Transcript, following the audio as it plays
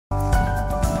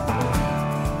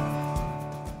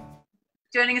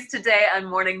Joining us today on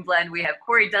Morning Blend, we have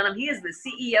Corey Dunham. He is the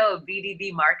CEO of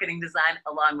BDB Marketing Design,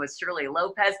 along with Shirley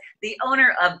Lopez, the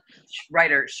owner of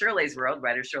Writer Shirley's World,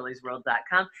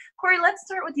 writersshirleysworld.com. Corey, let's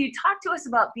start with you. Talk to us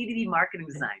about BDB Marketing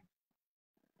Design.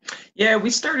 Yeah, we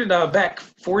started back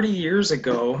 40 years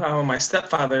ago. My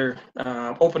stepfather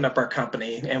opened up our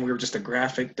company, and we were just a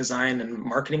graphic design and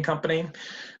marketing company.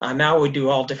 Now we do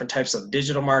all different types of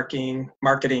digital marketing,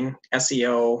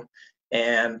 SEO,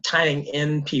 and tying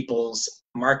in people's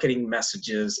marketing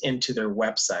messages into their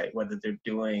website, whether they're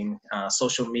doing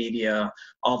social media,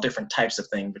 all different types of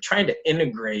things, but trying to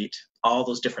integrate all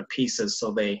those different pieces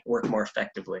so they work more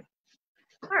effectively.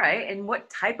 All right, and what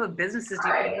type of businesses do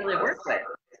you really work with?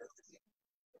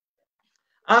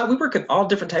 We work in all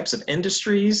different types of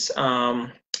industries.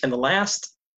 In the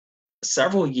last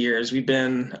several years,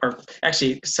 or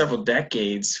actually several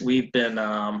decades, we've been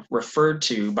referred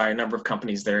to by a number of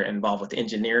companies that are involved with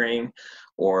engineering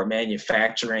or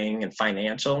manufacturing and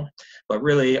financial, but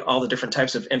really all the different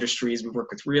types of industries. We work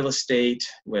with real estate,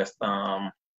 with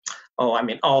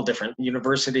all different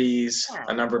universities,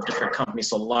 a number of different companies,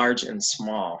 so large and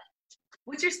small.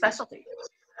 What's your specialty?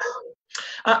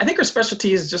 I think our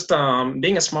specialty is just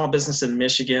being a small business in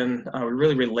Michigan. We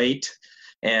really relate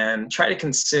and try to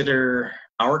consider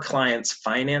our clients'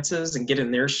 finances and get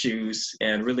in their shoes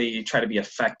and really try to be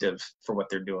effective for what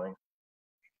they're doing.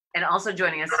 And also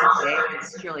joining us today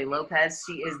is Shirley Lopez.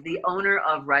 She is the owner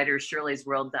of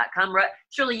writersshirleysworld.com.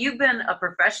 Shirley, you've been a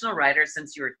professional writer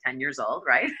since you were 10 years old,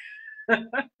 right? And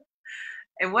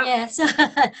Yes,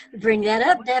 bring that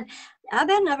up, Deb. I've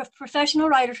been a professional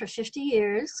writer for 50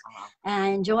 years. And I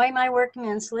enjoy my work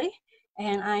immensely.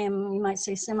 And I am, you might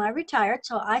say, semi-retired.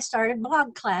 So I started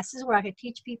blog classes where I could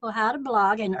teach people how to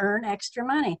blog and earn extra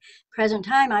money. Present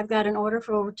time, I've got an order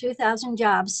for over 2,000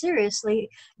 jobs seriously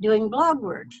doing blog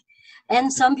work.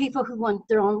 And some people who want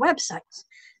their own websites.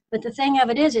 But the thing of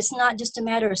it is, it's not just a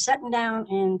matter of sitting down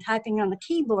and typing on the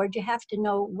keyboard. You have to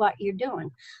know what you're doing.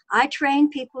 I train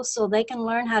people so they can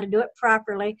learn how to do it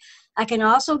properly. I can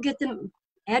also get them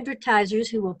advertisers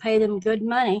who will pay them good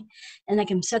money, and they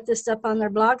can set this up on their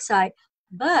blog site.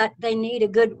 But they need a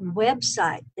good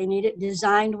website. They need it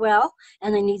designed well,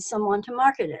 and they need someone to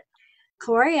market it.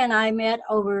 Corey and I met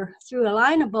through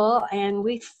Alignable, and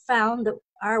we found that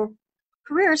our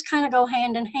careers kind of go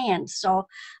hand in hand. So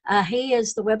he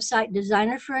is the website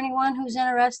designer for anyone who's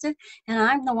interested, and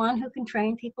I'm the one who can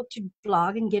train people to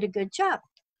blog and get a good job.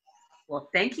 Well,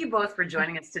 thank you both for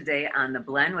joining us today on The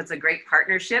Blend. It's a great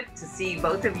partnership to see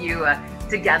both of you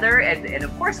together. And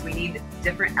of course, we need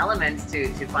different elements to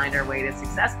find our way to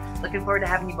success. Looking forward to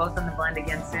having you both on The Blend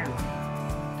again soon.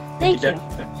 Thank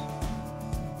you.